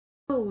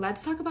Well,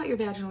 let's talk about your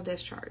vaginal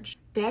discharge.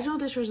 Vaginal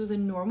discharge is a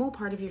normal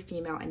part of your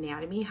female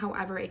anatomy.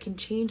 However, it can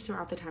change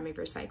throughout the time of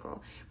your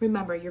cycle.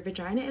 Remember, your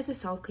vagina is a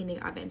self-cleaning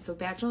oven, so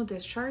vaginal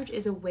discharge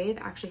is a way of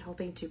actually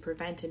helping to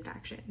prevent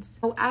infections.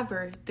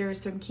 However, there are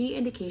some key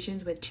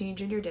indications with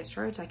change in your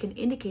discharge that can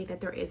indicate that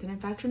there is an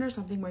infection or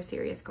something more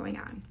serious going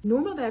on.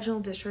 Normal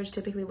vaginal discharge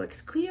typically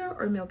looks clear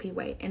or milky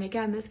white, and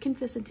again, this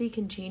consistency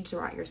can change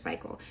throughout your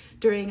cycle.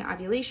 During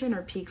ovulation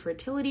or peak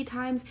fertility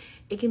times,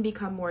 it can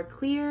become more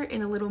clear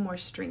and a little more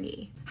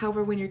stringy.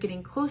 However, when you're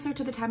getting closer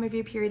to the time of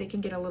your period, it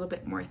can get a little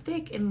bit more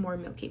thick and more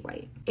milky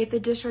white. If the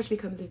discharge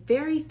becomes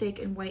very thick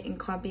and white and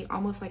clumpy,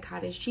 almost like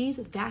cottage cheese,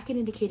 that can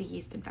indicate a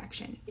yeast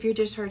infection. If your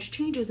discharge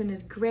changes and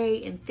is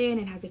gray and thin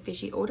and has a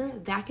fishy odor,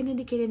 that can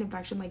indicate an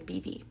infection like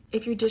BV.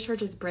 If your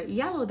discharge is bright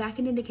yellow, that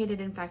can indicate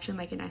an infection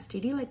like an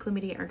STD like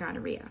chlamydia or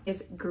gonorrhea.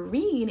 If it's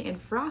green and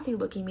frothy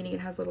looking, meaning it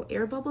has little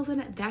air bubbles in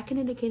it, that can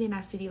indicate an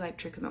STD like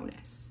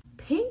trichomonas.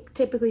 Pink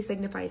typically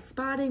signifies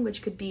spotting,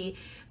 which could be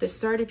the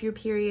start of your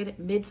period,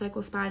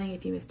 mid-cycle spotting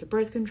if you missed a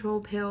birth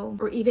control pill,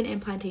 or even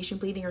implantation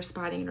bleeding or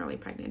spotting in early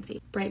pregnancy.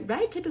 Bright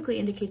red typically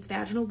indicates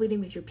vaginal bleeding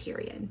with your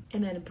period.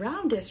 And then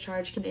brown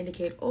discharge can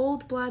indicate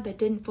old blood that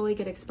didn't fully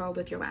get expelled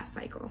with your last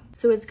cycle.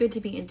 So it's good to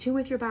be in tune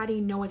with your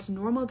body, know what's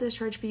normal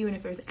discharge for you, and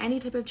if there's any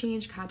type of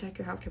change, contact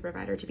your healthcare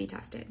provider to be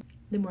tested.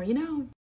 The more you know.